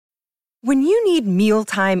When you need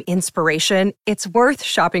mealtime inspiration, it's worth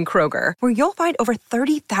shopping Kroger, where you'll find over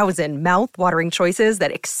 30,000 mouth-watering choices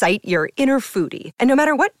that excite your inner foodie. And no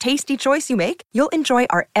matter what tasty choice you make, you'll enjoy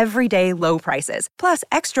our everyday low prices, plus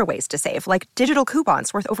extra ways to save, like digital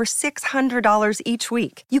coupons worth over $600 each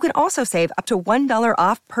week. You can also save up to $1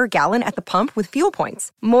 off per gallon at the pump with fuel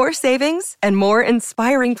points. More savings and more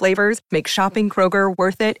inspiring flavors make shopping Kroger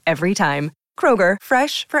worth it every time. Kroger,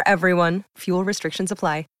 fresh for everyone. Fuel restrictions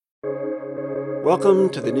apply. Welcome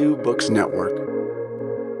to the New Books Network.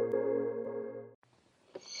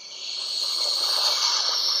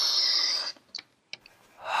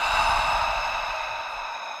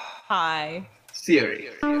 High Theory.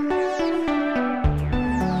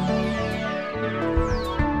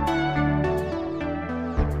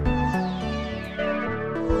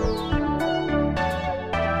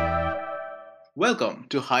 Welcome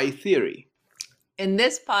to High Theory. In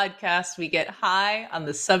this podcast, we get high on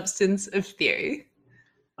the substance of theory.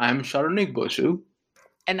 I'm Sharonik Boshu.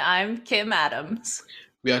 And I'm Kim Adams.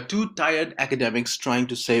 We are two tired academics trying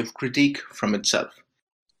to save critique from itself.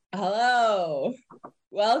 Hello.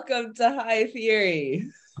 Welcome to High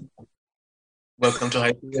Theory. Welcome to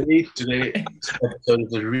High Theory. Today's episode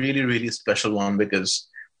is a really, really special one because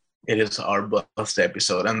it is our birthday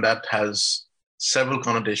episode, and that has several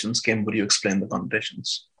connotations. Kim, would you explain the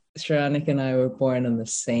connotations? Sharonik and I were born on the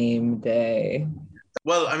same day.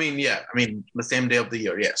 Well, the same day of the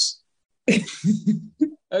year, yes.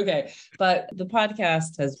 Okay, but the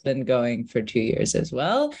podcast has been going for 2 years as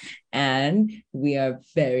well, and we are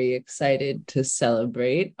very excited to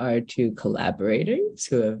celebrate our two collaborators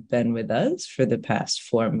who have been with us for the past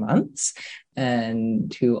 4 months,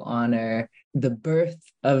 and to honor the birth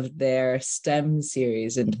of their STEM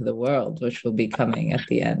series into the world, which will be coming at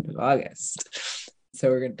the end of August. So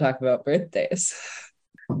we're going to talk about birthdays.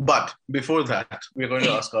 But before that, we're going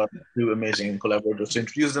to ask our two amazing collaborators to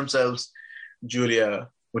introduce themselves. Julia,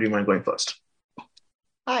 would you mind going first?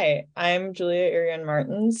 Hi, I'm Julia Irian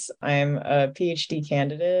Martins. I'm a PhD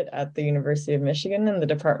candidate at the University of Michigan in the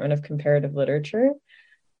Department of Comparative Literature.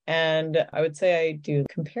 And I would say I do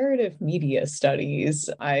comparative media studies.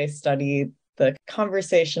 I study the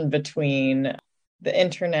conversation between the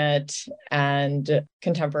internet and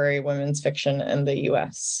contemporary women's fiction in the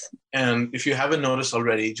US. And if you haven't noticed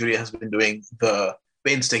already, Julia has been doing the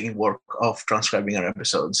painstaking work of transcribing our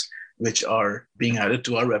episodes, which are being added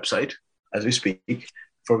to our website as we speak,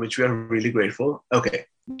 for which we are really grateful. Okay,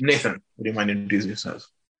 Nathan, would you mind introducing yourself?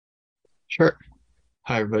 Sure.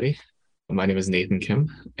 Hi, everybody. My name is Nathan Kim,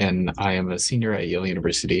 and I am a senior at Yale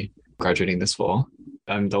University, graduating this fall.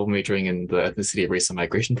 I'm double majoring in the Ethnicity, Race, and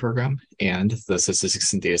Migration program and the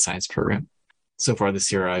Statistics and Data Science program. So far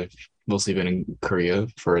this year, I've mostly been in Korea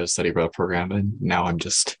for a study abroad program, and now I'm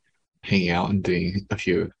just hanging out and doing a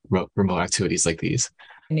few remote activities like these.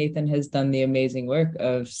 Nathan has done the amazing work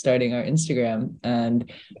of starting our Instagram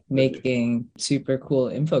and making super cool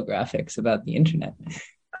infographics about the internet.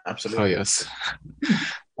 Absolutely. Oh, yes.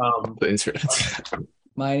 The internet.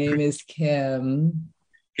 My name is Kim.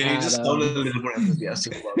 Can you just sound a little more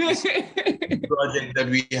enthusiastic about this project that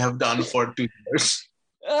we have done for 2 years?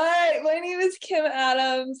 Hi, my name is Kim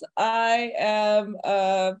Adams. I am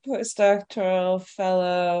a postdoctoral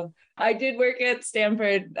fellow. I did work at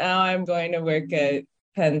Stanford. Now I'm going to work at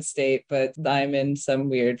Penn State, but I'm in some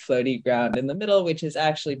weird floaty ground in the middle, which is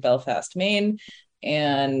actually Belfast, Maine.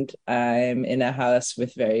 And I'm in a house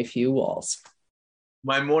with very few walls.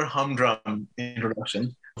 My more humdrum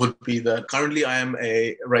introduction would be that currently I am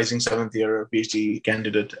a rising 7th year PhD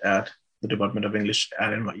candidate at the Department of English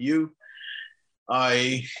at NYU.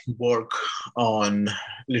 I work on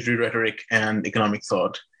literary rhetoric and economic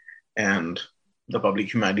thought and the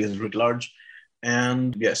public humanities writ large.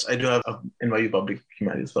 And yes, I do have a NYU Public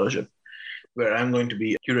Humanities Fellowship where I'm going to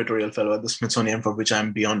be a curatorial fellow at the Smithsonian, for which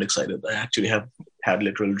I'm beyond excited. I actually have had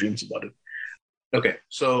literal dreams about it. Okay,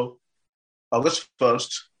 so August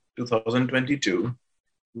 1st, 2022,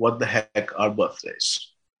 what the heck are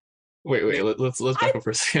birthdays? Wait, let's back up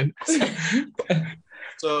for a second.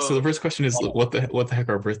 So the first question is what the heck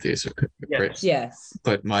are birthdays? Right? Yes.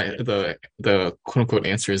 But the quote unquote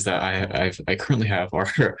answers that I currently have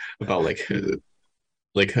are about like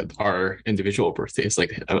our individual birthdays,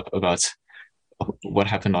 like about what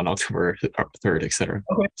happened on October 3rd, etc.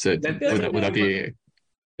 Okay. So would that be,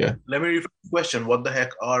 yeah? Let me rephrase the question. What the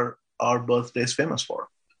heck are our birthdays famous for?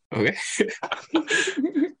 Okay.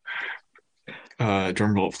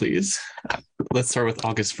 Drum roll, please. Let's start with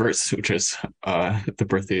August 1st, which is the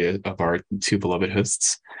birthday of our two beloved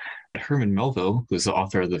hosts. Herman Melville, who's the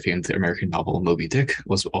author of the famed American novel Moby Dick,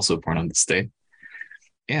 was also born on this day.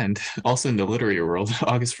 And also in the literary world,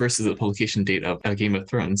 August 1st is the publication date of Game of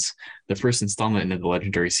Thrones, the first installment in the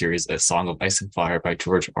legendary series A Song of Ice and Fire by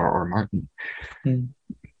George R.R. Martin.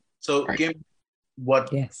 So, Right. Kim,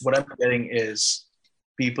 what I'm getting is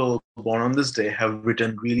people born on this day have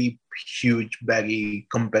written really huge, baggy,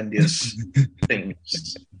 compendious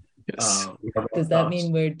things. Yes. Does that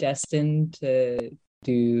mean we're destined to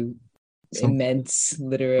do immense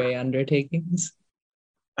literary undertakings?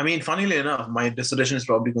 I mean, funnily enough, my dissertation is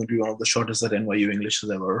probably going to be one of the shortest that NYU English has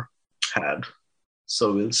ever had.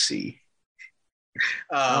 So we'll see.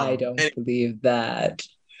 I don't believe that.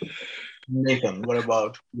 Nathan, what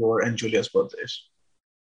about your and Julia's birthdays?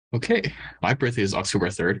 Okay, my birthday is October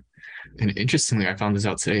 3rd. And interestingly, I found this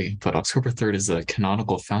out today, but October 3rd is the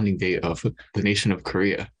canonical founding date of the nation of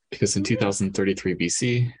Korea. Because in 2033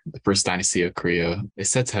 BC, the first dynasty of Korea is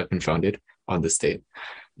said to have been founded on this date.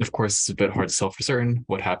 Of course, it's a bit hard to tell for certain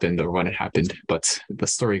what happened or when it happened, but the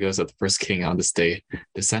story goes that the first king on this day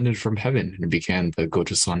descended from heaven and began the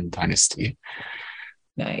Gojoseon dynasty.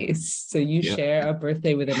 Nice. So you share a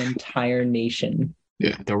birthday with an entire nation.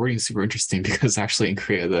 Yeah, the wording is super interesting because actually in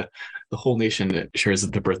Korea, the whole nation shares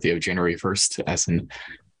the birthday of January 1st, as in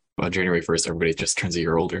January 1st, everybody just turns a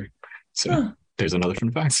year older. So there's another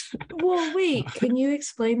fun fact. Well, wait, can you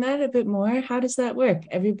explain that a bit more? How does that work?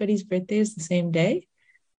 Everybody's birthday is the same day?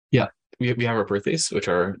 Yeah, we have our birthdays, which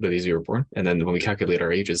are the days we were born. And then when we calculate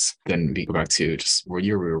our ages, then we go back to just what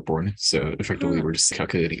year we were born. So effectively, we're just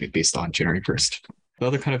calculating it based on January 1st. The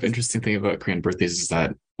other kind of interesting thing about Korean birthdays is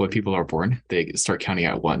that when people are born, they start counting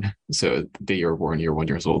at 1. So the day you're born, you're 1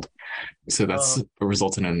 year old. So that's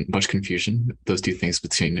resulted in much confusion, those two things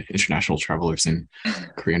between international travelers and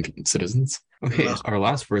Korean citizens. Okay, our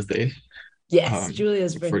last birthday. Yes,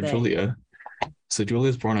 Julia's birthday. For Julia. So Julia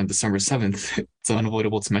is born on December 7th. It's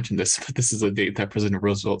unavoidable to mention this, but this is a date that President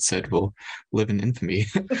Roosevelt said will live in infamy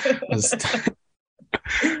as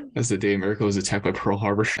the day America was attacked by Pearl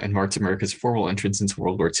Harbor and marked America's formal entrance into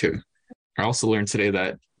World War II. I also learned today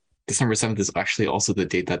that December 7th is actually also the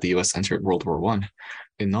date that the U.S. entered World War I.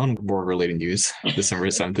 In non-war related news, December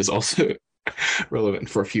 7th is also relevant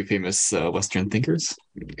for a few famous Western thinkers,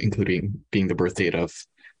 including being the birth date of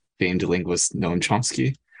famed linguist Noam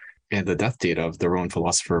Chomsky and the death date of the Roman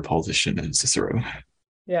philosopher, politician, Cicero.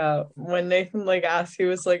 Yeah, when Nathan asked, he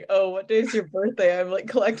was like, "Oh, what day is your birthday?" I'm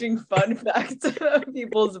collecting fun facts about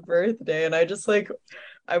people's birthday, and I just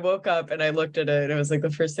I woke up and I looked at it, and it was the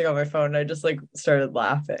first thing on my phone, and I just started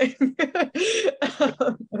laughing.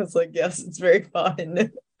 I was like, yes, it's very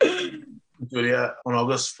fun. Julia, on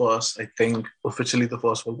August 1st, I think officially the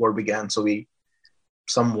First World War began, so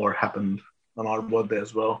some war happened on our birthday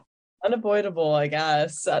as well. Unavoidable, I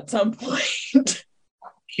guess, at some point.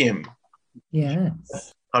 Kim.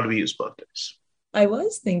 Yes. How do we use birthdays? I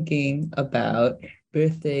was thinking about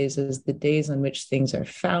birthdays as the days on which things are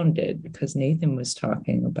founded, because Nathan was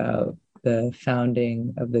talking about the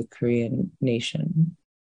founding of the Korean nation.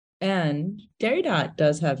 And Derrida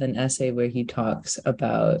does have an essay where he talks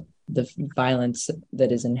about the violence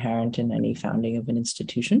that is inherent in any founding of an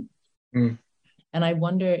institution. And I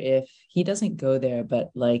wonder if he doesn't go there,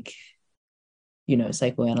 but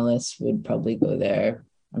psychoanalysts would probably go there.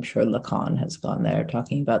 I'm sure Lacan has gone there,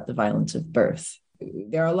 talking about the violence of birth.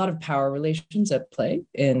 There are a lot of power relations at play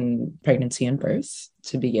in pregnancy and birth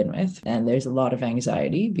to begin with. And there's a lot of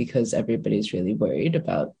anxiety because everybody's really worried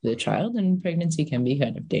about the child, and pregnancy can be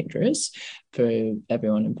kind of dangerous for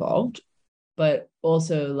everyone involved. But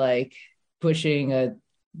also pushing a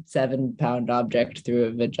 7-pound object through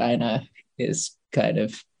a vagina is kind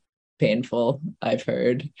of painful, I've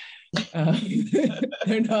heard.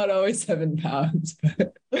 They're not always 7 pounds,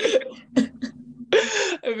 but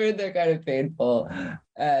I've heard they're kind of painful.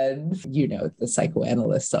 And, the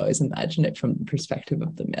psychoanalysts always imagine it from the perspective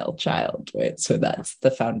of the male child, right? So that's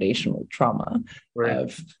the foundational trauma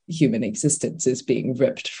of human existence, is being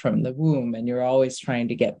ripped from the womb, and you're always trying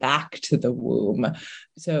to get back to the womb.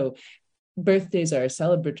 So birthdays are a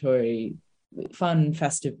celebratory, fun,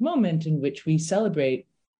 festive moment in which we celebrate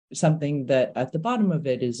something that at the bottom of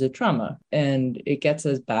it is a trauma. And it gets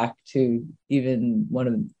us back to even one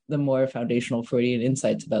of the more foundational Freudian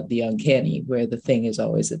insights about the uncanny, where the thing is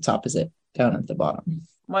always its opposite down at the bottom.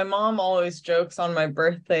 My mom always jokes on my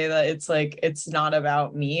birthday that it's not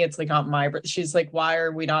about me. It's not my birthday. She's like, why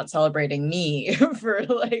are we not celebrating me for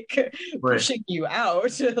pushing you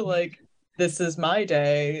out? This is my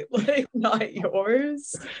day, not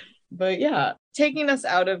yours. But yeah, taking us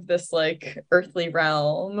out of this earthly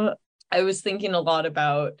realm, I was thinking a lot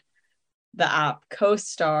about the app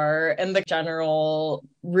CoStar and the general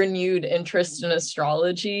renewed interest in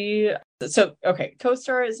astrology. So, okay,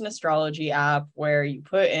 CoStar is an astrology app where you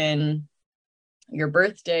put in your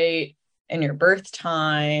birth date and your birth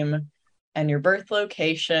time and your birth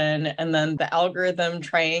location, and then the algorithm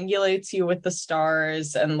triangulates you with the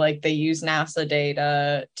stars, and like they use NASA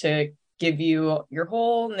data to give you your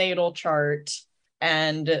whole natal chart.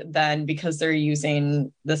 And then because they're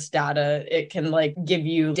using this data, it can like give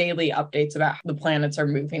you daily updates about how the planets are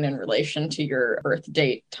moving in relation to your birth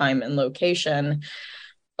date, time, and location.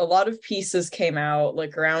 A lot of pieces came out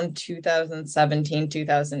like around 2017,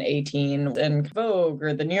 2018 in Vogue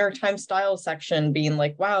or the New York Times style section being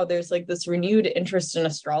like, wow, there's like this renewed interest in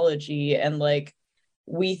astrology. And like,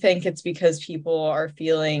 we think it's because people are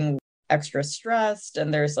feeling extra stressed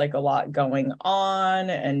and there's like a lot going on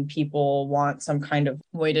and people want some kind of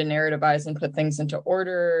way to narrativize and put things into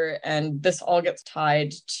order. And this all gets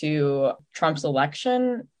tied to Trump's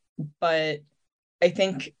election. But I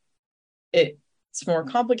think it's more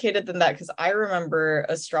complicated than that, because I remember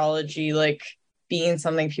astrology like being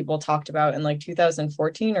something people talked about in like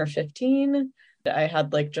 2014 or 15. I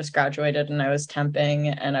had like just graduated and I was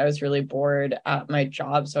temping and I was really bored at my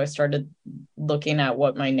job. So I started looking at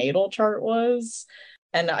what my natal chart was.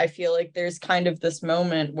 And I feel like there's kind of this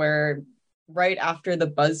moment where right after the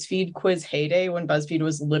BuzzFeed quiz heyday, when BuzzFeed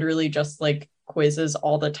was literally just like quizzes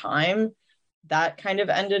all the time, that kind of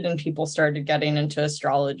ended and people started getting into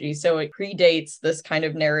astrology. So it predates this kind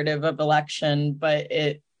of narrative of election, but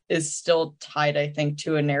it is still tied, I think,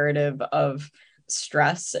 to a narrative of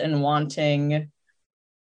stress and wanting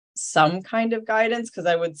some kind of guidance. Because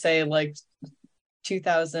I would say like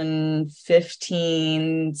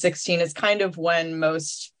 2015, 16 is kind of when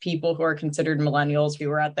most people who are considered millennials, we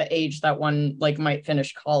were at the age that one like might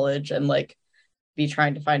finish college and like be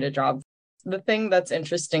trying to find a job. The thing that's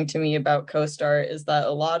interesting to me about CoStar is that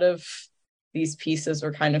a lot of these pieces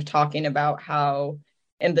were kind of talking about how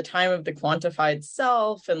in the time of the quantified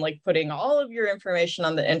self and like putting all of your information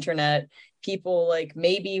on the internet, people like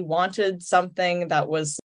maybe wanted something that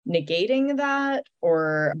was negating that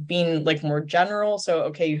or being like more general. So,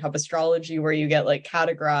 okay, you have astrology where you get like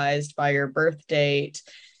categorized by your birth date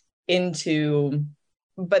into,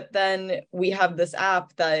 but then we have this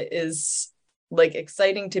app that is like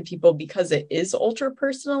exciting to people because it is ultra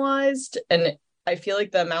personalized. And I feel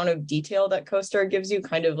like the amount of detail that CoStar gives you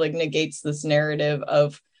kind of like negates this narrative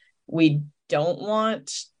of we don't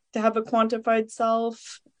want to have a quantified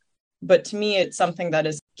self. But to me, it's something that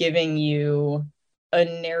is giving you a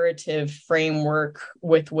narrative framework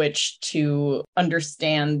with which to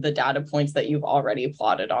understand the data points that you've already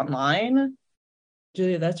plotted online.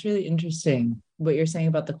 Julia, that's really interesting. What you're saying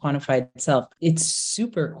about the quantified self, it's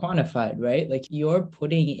super quantified, right? Like you're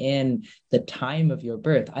putting in the time of your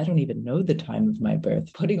birth. I don't even know the time of my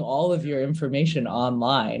birth, putting all of your information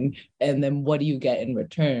online. And then what do you get in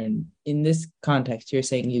return? In this context, you're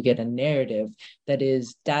saying you get a narrative that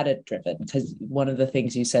is data driven, because one of the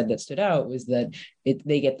things you said that stood out was that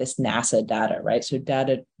they get this NASA data, right? So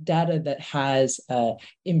data that has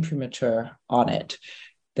imprimatur on it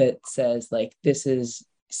that says like, this is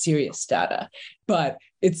serious data, but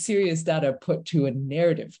it's serious data put to a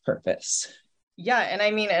narrative purpose. Yeah. And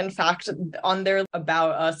I mean, in fact, on their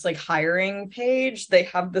About Us like hiring page, they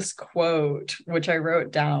have this quote, which I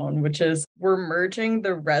wrote down, which is, "We're merging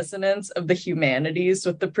the resonance of the humanities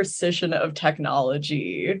with the precision of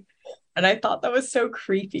technology." And I thought that was so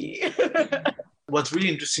creepy. What's really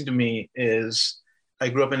interesting to me is I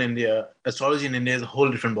grew up in India. Astrology in India is a whole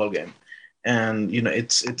different ballgame. And, you know,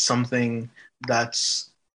 it's something that's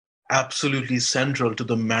absolutely central to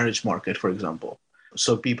the marriage market, for example.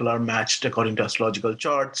 So people are matched according to astrological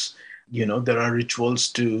charts. You know, there are rituals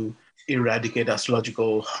to eradicate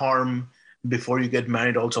astrological harm before you get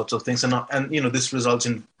married, all sorts of things. And you know, this results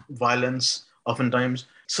in violence oftentimes.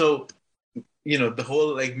 So, you know, the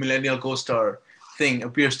whole like millennial CoStar thing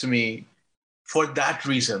appears to me for that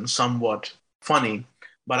reason somewhat funny.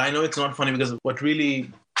 But I know it's not funny because what really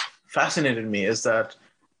fascinated me is that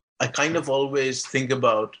I kind of always think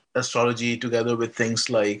about astrology together with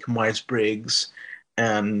things like Myers-Briggs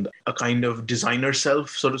and a kind of designer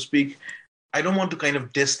self, so to speak. I don't want to kind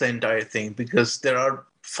of diss the entire thing because there are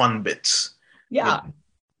fun bits. Yeah.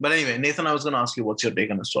 But anyway, Nathan, I was going to ask you, what's your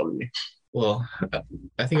take on astrology? Well,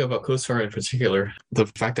 I think about CoStar in particular, the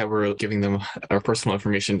fact that we're giving them our personal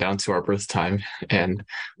information down to our birth time, and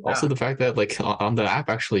also the fact that like on the app,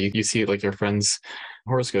 actually, you see like your friends'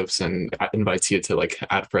 horoscopes and invites you to like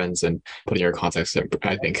add friends and put in your contacts,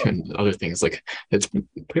 I think, and other things. Like it's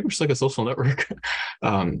pretty much like a social network.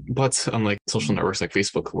 But unlike social networks like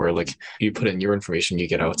Facebook, where like you put in your information, you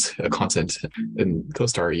get out content, and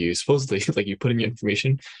CoStar, you supposedly like you put in your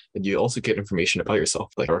information and you also get information about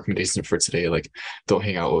yourself. Like a recommendation for today, like don't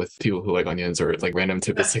hang out with people who like onions or like random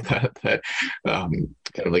tidbits like that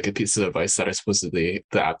kind of like a piece of advice that are supposedly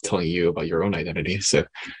the app telling you about your own identity. So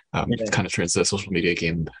it kind of turns the social media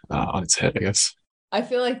game on its head, I guess. I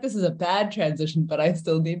feel like this is a bad transition, but I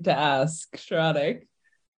still need to ask Shranik,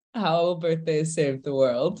 how will birthdays save the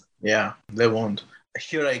world? Yeah, they won't.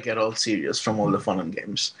 Here I get all serious from all the fun and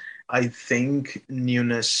games. I think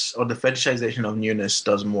newness or the fetishization of newness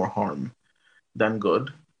does more harm than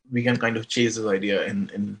good. We can kind of chase this idea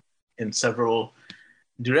in several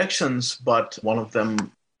directions, but one of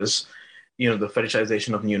them is, the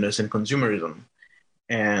fetishization of newness and consumerism.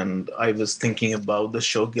 And I was thinking about the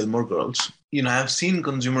show Gilmore Girls. I've seen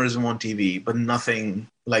consumerism on TV, but nothing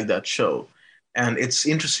like that show. And it's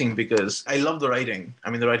interesting because I love the writing. I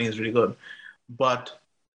mean, the writing is really good. But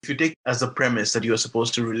if you take as a premise that you are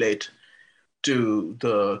supposed to relate to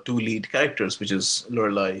the two lead characters, which is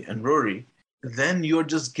Lorelai and Rory, then you're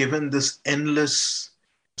just given this endless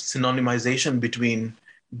synonymization between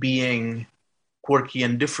being quirky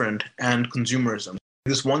and different and consumerism.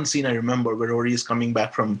 This one scene I remember where Rory is coming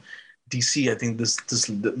back from DC, I think this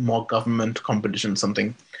mock government competition,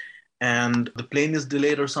 something, and the plane is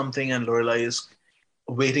delayed or something, and Lorelai is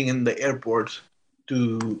waiting in the airport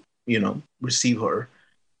to, receive her.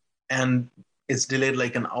 And it's delayed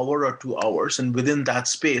like an hour or 2 hours. And within that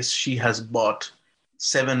space, she has bought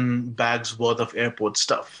 7 bags worth of airport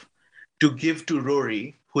stuff to give to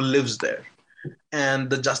Rory, who lives there. And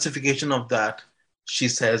the justification of that, she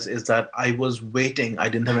says, is that I was waiting. I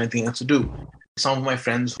didn't have anything else to do. Some of my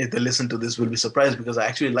friends, if they listen to this, will be surprised because I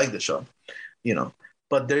actually like the show,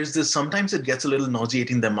 But there's this, sometimes it gets a little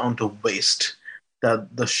nauseating, the amount of waste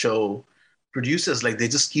that the show produces. Like they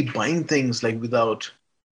just keep buying things like without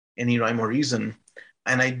any rhyme or reason.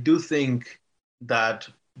 And I do think that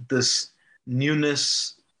this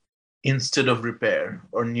newness instead of repair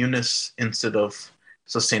or newness instead of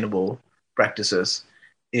sustainable practices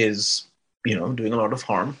is, doing a lot of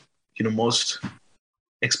harm, most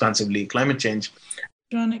expansively climate change.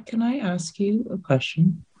 Shranik, can I ask you a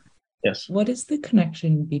question? Yes. What is the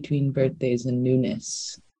connection between birthdays and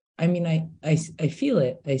newness? I mean, I feel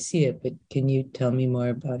it, I see it, but can you tell me more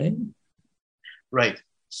about it? Right.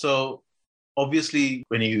 So obviously,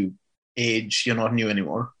 when you age, you're not new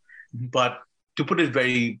anymore. But to put it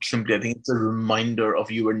very simply, I think it's a reminder of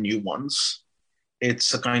you were new once.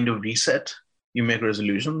 It's a kind of reset. You make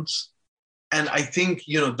resolutions. And I think,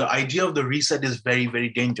 the idea of the reset is very, very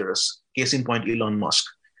dangerous. Case in point, Elon Musk.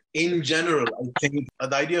 In general, I think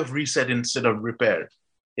the idea of reset instead of repair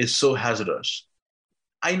is so hazardous.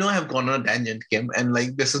 I know I have gone on a tangent, Kim, and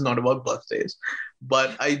this is not about birthdays,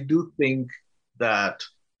 but I do think that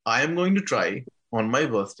I am going to try on my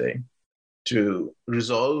birthday to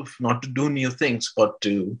resolve not to do new things, but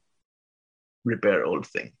to repair old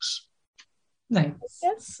things. Nice.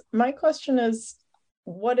 Yes. My question is,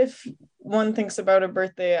 what if one thinks about a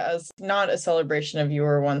birthday as not a celebration of you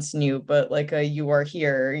were once new, but like a you are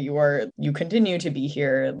here, you continue to be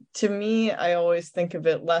here? To me, I always think of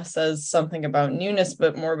it less as something about newness,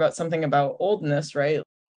 but more about something about oldness, right?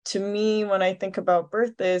 To me, when I think about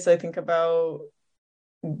birthdays, I think about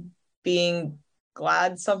being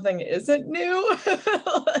glad something isn't new.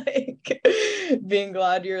 Like being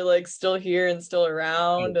glad you're still here and still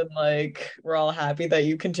around, and we're all happy that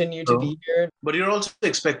you continue to be here. But you're also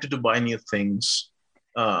expected to buy new things.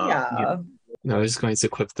 Yeah. No, I was just going to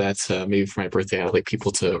equip that maybe for my birthday, I'd like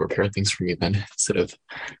people to repair things for me then instead of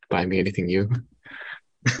buying me anything new.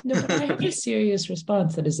 No, but I have a serious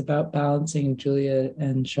response that is about balancing Julia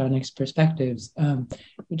and Shranik's perspectives,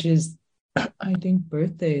 which is I think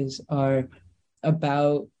birthdays are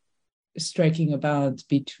about striking a balance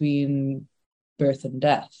between birth and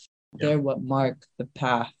death. Yeah. They're what mark the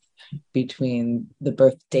path between the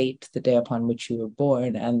birth date, the day upon which you were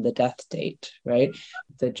born, and the death date, right?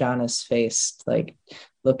 The Janus face,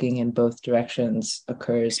 looking in both directions,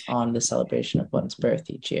 occurs on the celebration of one's birth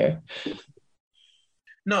each year.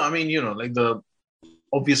 No, I mean,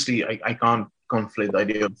 obviously I can't conflate the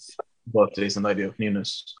idea of birthdays and the idea of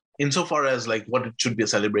newness insofar as what it should be a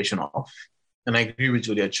celebration of. And I agree with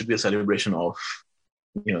Julia, it should be a celebration of,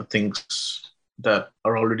 things that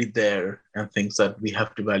are already there and things that we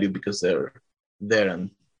have to value because they're there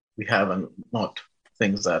and we have, and not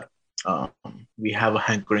things that we have a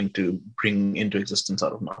hankering to bring into existence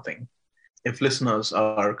out of nothing. If listeners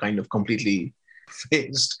are kind of completely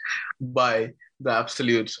fazed by the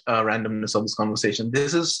absolute randomness of this conversation.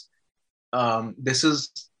 This is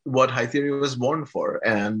what High Theory was born for,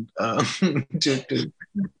 and to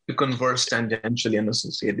converse tangentially and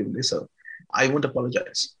associatively. So I won't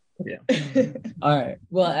apologize. Yeah. All right.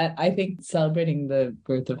 Well, I think celebrating the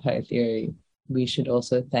birth of High Theory, we should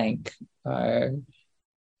also thank our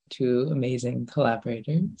two amazing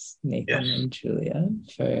collaborators, Nathan and Julia,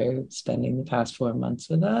 for spending the past 4 months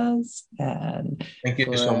with us and thank you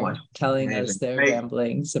for so much. telling us their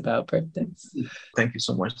ramblings about birthdays. Thank you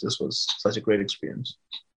so much. This was such a great experience.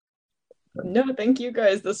 No, thank you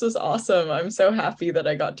guys. This was awesome. I'm so happy that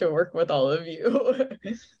I got to work with all of you.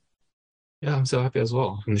 Yeah, I'm so happy as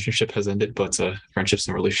well. Internship has ended, but friendships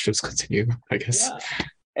and relationships continue, I guess. Yeah.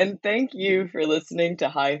 And thank you for listening to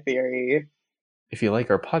High Theory. If you like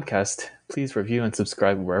our podcast, please review and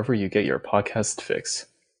subscribe wherever you get your podcast fix.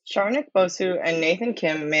 Sharnik Bosu and Nathan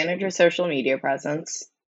Kim manage our social media presence.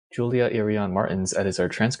 Julia Irion Martins edits our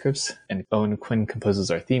transcripts, and Owen Quinn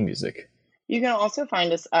composes our theme music. You can also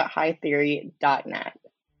find us at hightheory.net.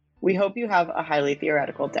 We hope you have a highly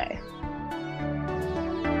theoretical day.